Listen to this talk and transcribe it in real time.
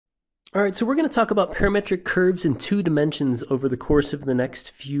All right, so we're going to talk about parametric curves in 2 dimensions over the course of the next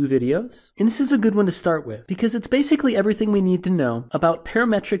few videos. And this is a good one to start with because it's basically everything we need to know about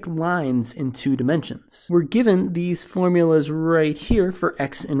parametric lines in 2 dimensions. We're given these formulas right here for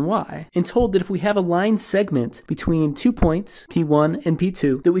x and y and told that if we have a line segment between 2 points, P1 and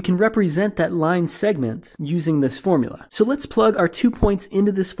P2, that we can represent that line segment using this formula. So let's plug our 2 points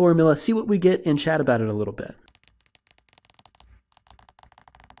into this formula, see what we get, and chat about it a little bit.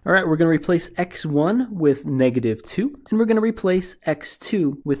 All right, we're going to replace x1 with -2, and we're going to replace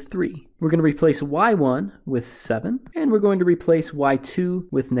x2 with 3. We're going to replace y1 with 7, and we're going to replace y2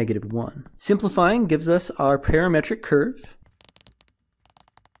 with -1. Simplifying gives us our parametric curve.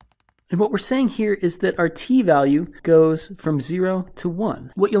 And what we're saying here is that our t value goes from 0 to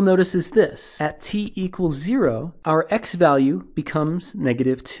 1. What you'll notice is this. At t equals 0, our x value becomes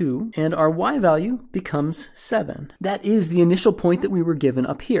 -2, and our y value becomes 7. That is the initial point that we were given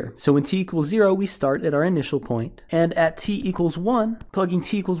up here. So when t equals 0, we start at our initial point. And at t equals 1, plugging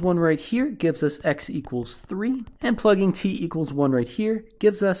t equals 1 right here gives us x equals 3. And plugging t equals 1 right here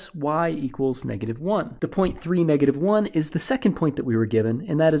gives us y equals -1. The point 3, -1 is the second point that we were given,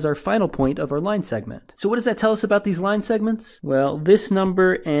 and that is our final point of our line segment. So what does that tell us about these line segments? Well, this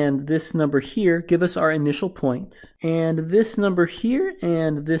number and this number here give us our initial point, and this number here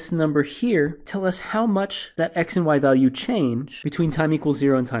and this number here tell us how much that x and y value change between time equals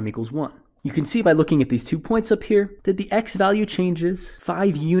 0 and time equals 1. You can see by looking at these 2 points up here that the x value changes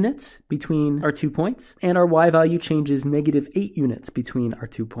 5 units between our 2 points, and our y value changes -8 units between our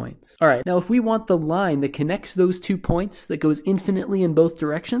 2 points. All right, now if we want the line that connects those 2 points that goes infinitely in both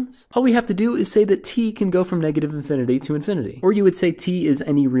directions, all we have to do is say that t can go from -infinity to infinity. Or you would say t is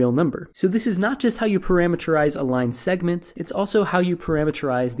any real number. So this is not just how you parameterize a line segment, it's also how you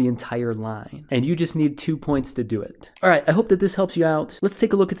parameterize the entire line. And you just need 2 points to do it. All right, I hope that this helps you out. Let's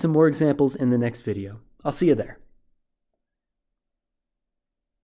take a look at some more examples in the next video. I'll see you there.